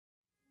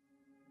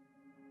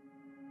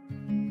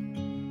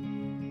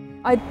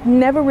I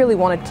never really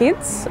wanted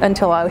kids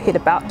until I hit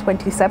about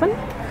 27.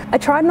 I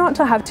tried not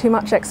to have too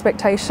much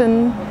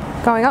expectation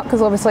going up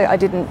because obviously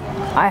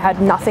I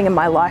had nothing in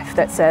my life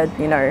that said,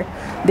 you know,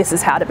 this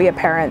is how to be a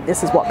parent,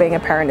 this is what being a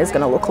parent is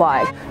going to look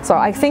like. So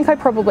I think I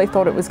probably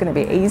thought it was going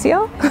to be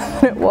easier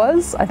than it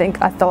was. I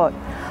thought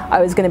I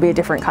was going to be a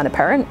different kind of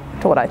parent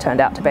to what I turned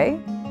out to be.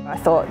 I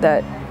thought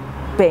that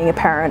being a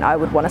parent, I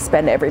would want to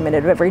spend every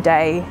minute of every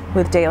day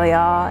with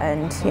Delia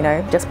and, you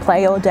know, just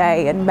play all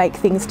day and make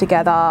things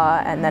together,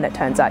 and then it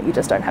turns out you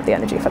just don't have the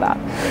energy for that.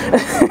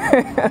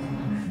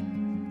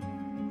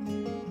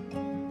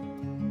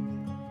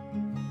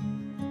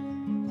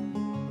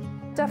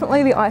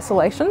 Definitely the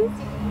isolation.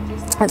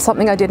 It's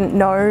something I didn't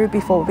know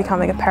before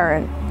becoming a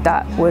parent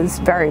that was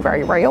very,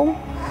 very real.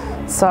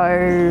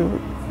 So,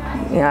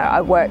 you know,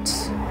 I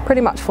worked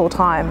pretty much full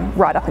time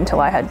right up until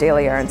I had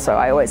Delia, and so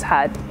I always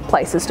had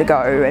places to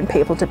go and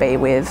people to be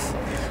with.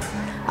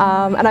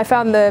 And I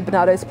found the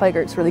Barnardos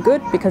playgroups really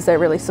good because they're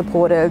really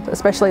supportive,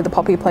 especially the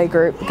Poppy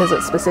playgroup because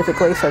it's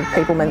specifically for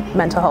people with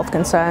mental health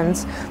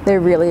concerns.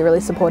 They're really,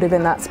 really supportive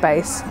in that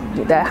space.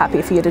 They're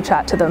happy for you to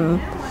chat to them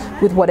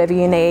with whatever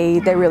you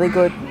need. They're really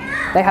good.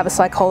 They have a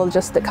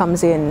psychologist that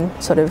comes in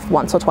sort of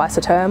once or twice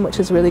a term, which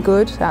is really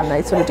good.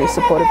 They sort of do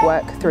supportive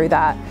work through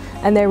that.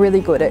 And they're really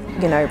good at,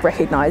 you know,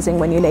 recognising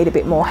when you need a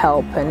bit more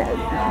help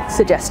and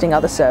suggesting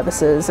other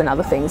services and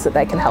other things that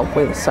they can help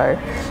with. So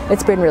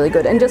it's been really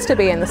good. And just to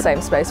be in the same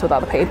space with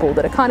other people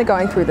that are kind of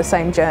going through the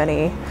same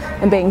journey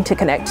and being able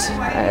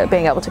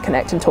to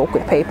connect and talk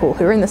with people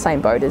who are in the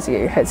same boat as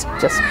you has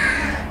just,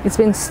 it's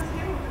been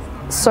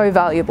so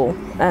valuable.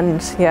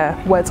 And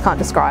yeah, words can't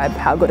describe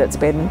how good it's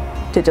been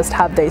to just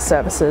have these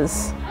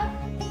services.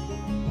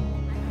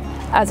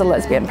 As a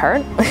lesbian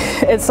parent,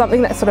 it's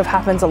something that sort of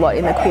happens a lot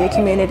in the queer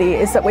community,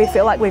 is that we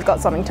feel like we've got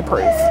something to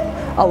prove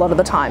a lot of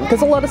the time,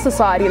 because a lot of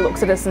society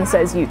looks at us and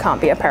says you can't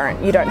be a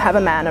parent, you don't have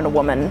a man and a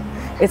woman,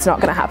 it's not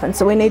going to happen.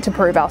 So we need to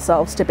prove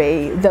ourselves to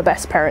be the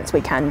best parents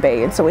we can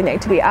be, and so we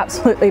need to be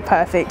absolutely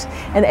perfect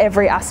in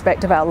every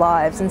aspect of our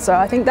lives. And so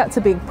I think that's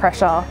a big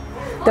pressure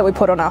that we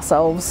put on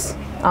ourselves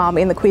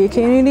in the queer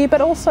community, but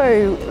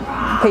also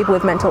people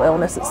with mental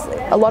illness.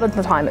 A lot of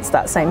the time it's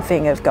that same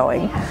thing of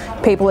going,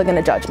 people are going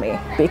to judge me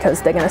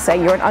because they're going to say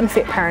you're an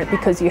unfit parent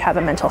because you have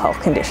a mental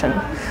health condition.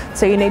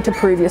 So you need to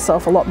prove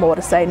yourself a lot more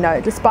to say, no,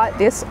 despite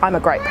this, I'm a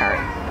great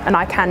parent and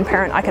I can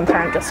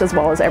parent just as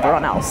well as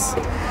everyone else.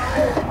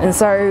 And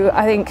so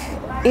I think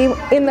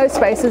in those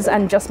spaces,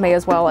 and just me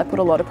as well, I put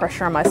a lot of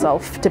pressure on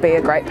myself to be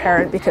a great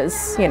parent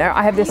because, you know,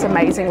 I have this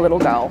amazing little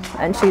girl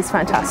and she's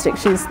fantastic.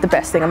 She's the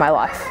best thing in my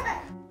life.